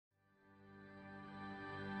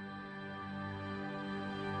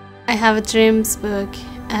I have a dreams book,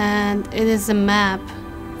 and it is a map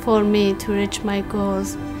for me to reach my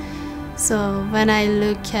goals. So when I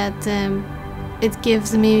look at them, it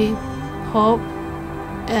gives me hope,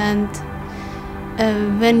 and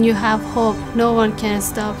when you have hope, no one can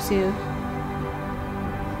stop you.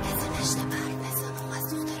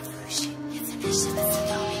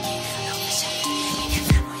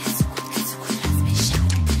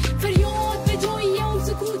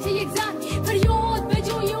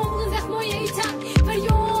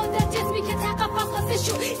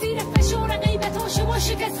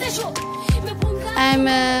 I'm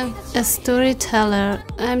a storyteller.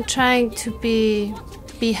 I'm trying to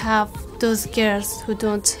have those girls who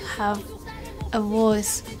don't have a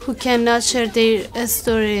voice, who cannot share their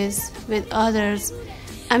stories with others.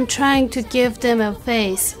 I'm trying to give them a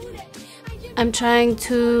face. I'm trying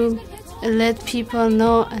to let people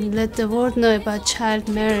know and let the world know about child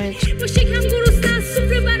marriage.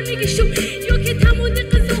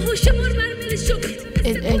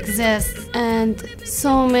 It exists, and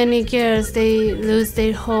so many girls, they lose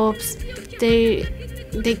their hopes. They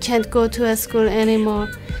can't go to a school anymore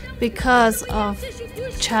because of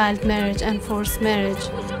child marriage and forced marriage.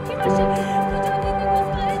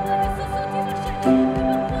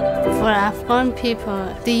 For Afghan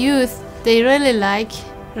people, the youth, they really like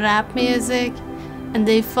rap music and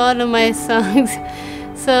they follow my songs.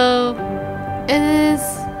 So it is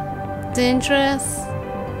dangerous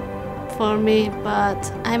for me,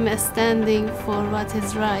 but I'm standing for what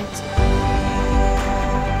is right.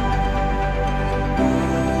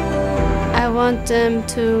 I want them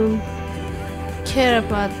to care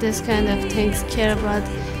about this kind of things, care about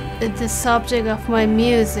the subject of my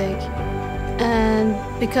music, and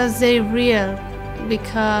because they're real,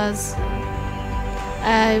 because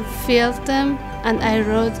I felt them and I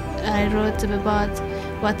wrote about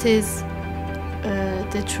what is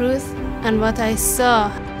the truth and what I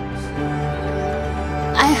saw.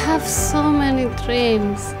 I have so many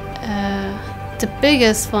dreams. The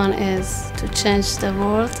biggest one is to change the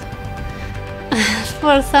world.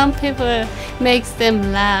 For some people, it makes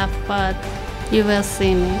them laugh, but you will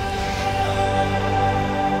see me.